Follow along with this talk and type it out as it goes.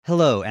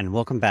Hello and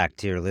welcome back,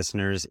 dear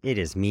listeners. It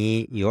is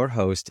me, your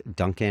host,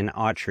 Duncan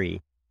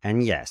Autry.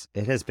 And yes,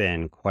 it has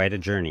been quite a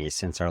journey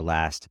since our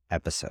last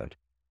episode.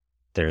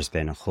 There's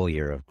been a whole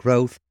year of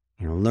growth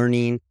and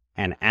learning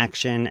and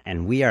action,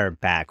 and we are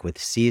back with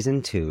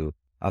season 2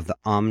 of the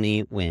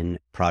OmniWin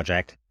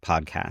Project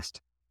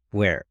podcast,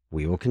 where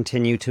we will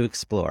continue to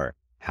explore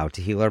how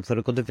to heal our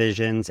political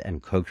divisions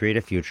and co-create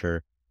a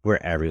future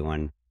where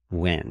everyone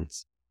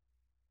wins.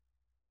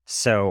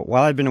 So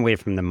while I've been away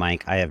from the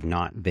mic, I have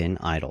not been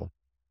idle.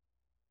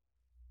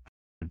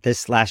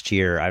 This last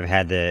year, I've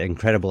had the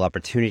incredible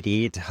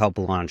opportunity to help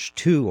launch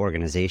 2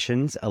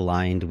 organizations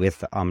aligned with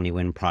the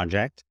OmniWin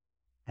project.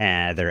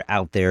 They're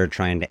out there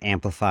trying to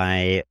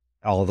amplify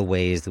all the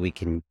ways that we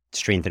can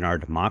strengthen our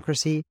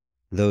democracy.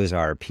 Those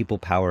are People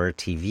Power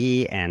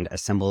TV and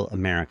Assemble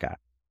America.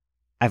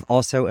 I've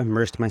also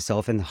immersed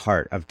myself in the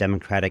heart of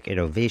democratic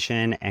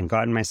innovation and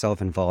gotten myself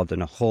involved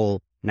in a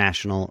whole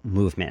national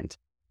movement.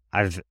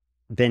 I've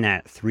been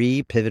at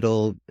 3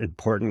 pivotal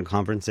important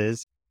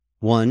conferences.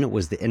 One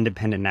was the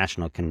Independent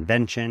National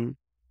Convention,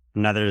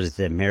 another is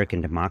the American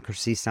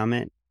Democracy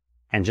Summit,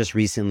 and just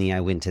recently I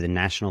went to the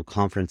National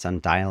Conference on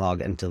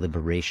Dialogue and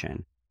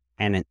Deliberation.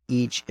 And in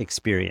each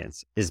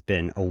experience has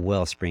been a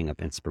wellspring of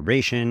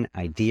inspiration,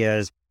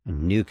 ideas,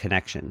 and new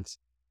connections.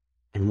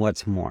 And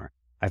what's more,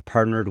 I've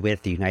partnered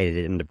with the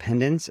United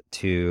Independents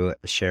to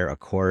share a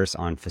course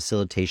on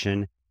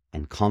facilitation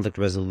and conflict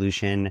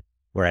resolution,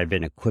 where I've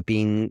been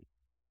equipping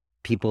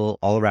people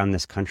all around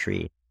this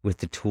country with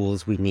the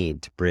tools we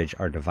need to bridge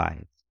our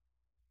divides.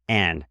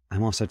 And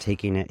I'm also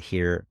taking it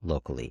here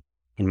locally.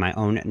 In my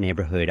own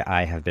neighborhood,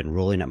 I have been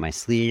rolling up my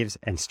sleeves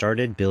and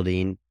started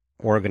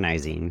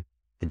organizing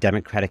the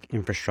democratic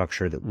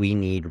infrastructure that we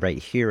need right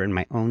here in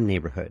my own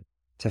neighborhood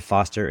to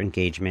foster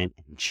engagement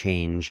and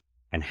change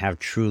and have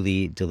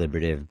truly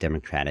deliberative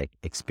democratic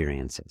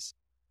experiences.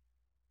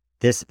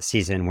 This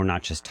season, we're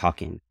not just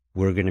talking,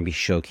 we're going to be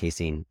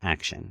showcasing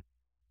action.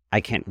 I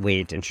can't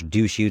wait to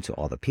introduce you to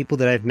all the people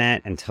that I've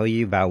met and tell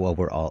you about what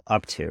we're all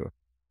up to.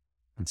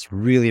 It's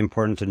really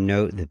important to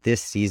note that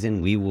this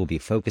season we will be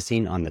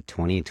focusing on the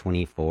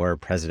 2024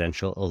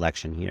 presidential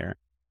election year.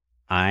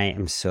 I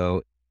am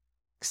so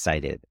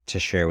excited to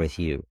share with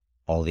you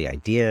all the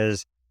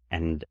ideas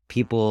and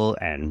people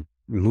and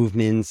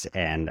movements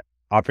and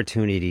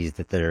opportunities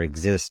that there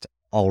exist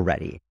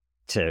already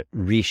to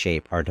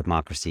reshape our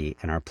democracy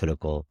and our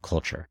political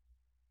culture.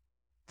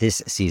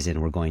 This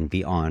season, we're going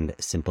beyond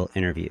simple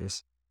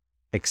interviews.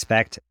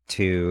 Expect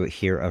to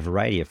hear a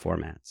variety of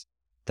formats.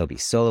 There'll be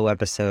solo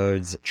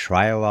episodes,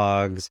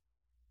 trialogues,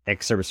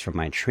 excerpts from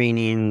my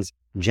trainings,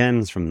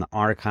 gems from the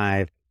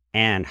archive,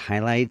 and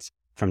highlights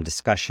from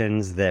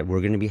discussions that we're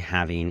going to be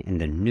having in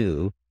the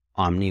new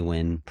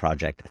OmniWin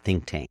Project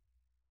think tank.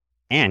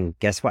 And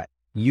guess what?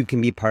 You can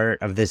be part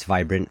of this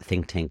vibrant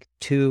think tank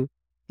too.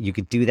 You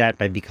could do that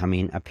by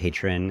becoming a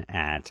patron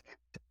at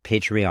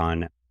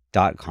patreon.com/OmniWin.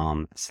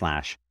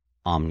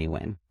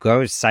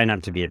 Go sign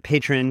up to be a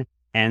patron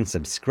and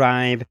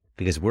subscribe,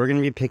 because we're going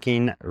to be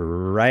picking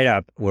right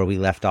up where we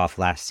left off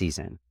last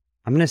season.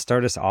 I'm going to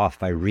start us off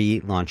by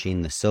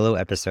relaunching the solo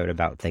episode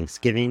about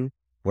Thanksgiving,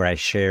 where I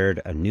shared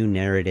a new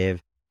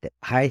narrative that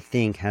I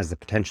think has the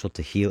potential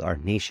to heal our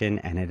nation,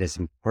 and it is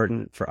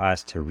important for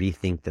us to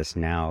rethink this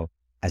now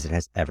as it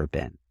has ever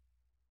been.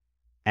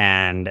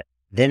 And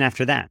then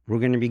after that, we're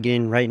going to be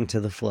getting right into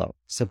the flow.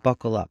 So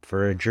buckle up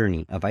for a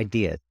journey of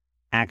ideas,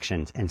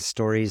 actions, and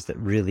stories that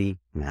really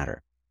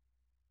matter.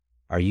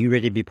 Are you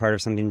ready to be part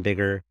of something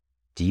bigger?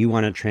 Do you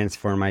want to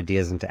transform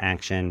ideas into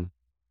action?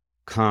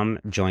 Come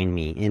join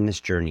me in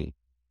this journey.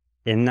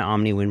 In the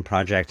OmniWin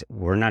Project,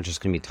 we're not just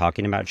going to be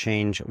talking about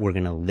change, we're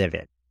going to live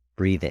it,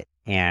 breathe it,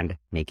 and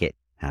make it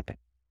happen.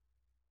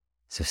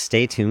 So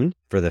stay tuned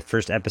for the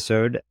first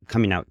episode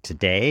coming out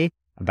today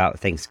about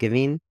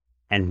Thanksgiving,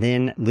 and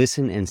then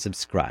listen and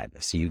subscribe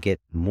so you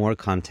get more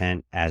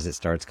content as it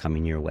starts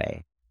coming your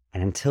way.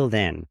 And until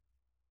then,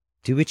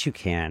 do what you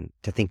can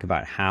to think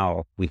about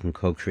how we can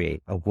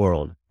co-create a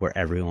world where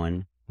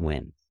everyone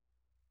wins.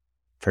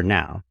 For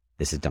now,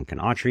 this is Duncan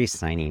Autry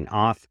signing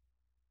off.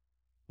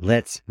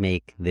 Let's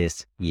make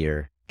this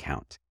year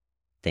count.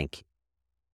 Thank you.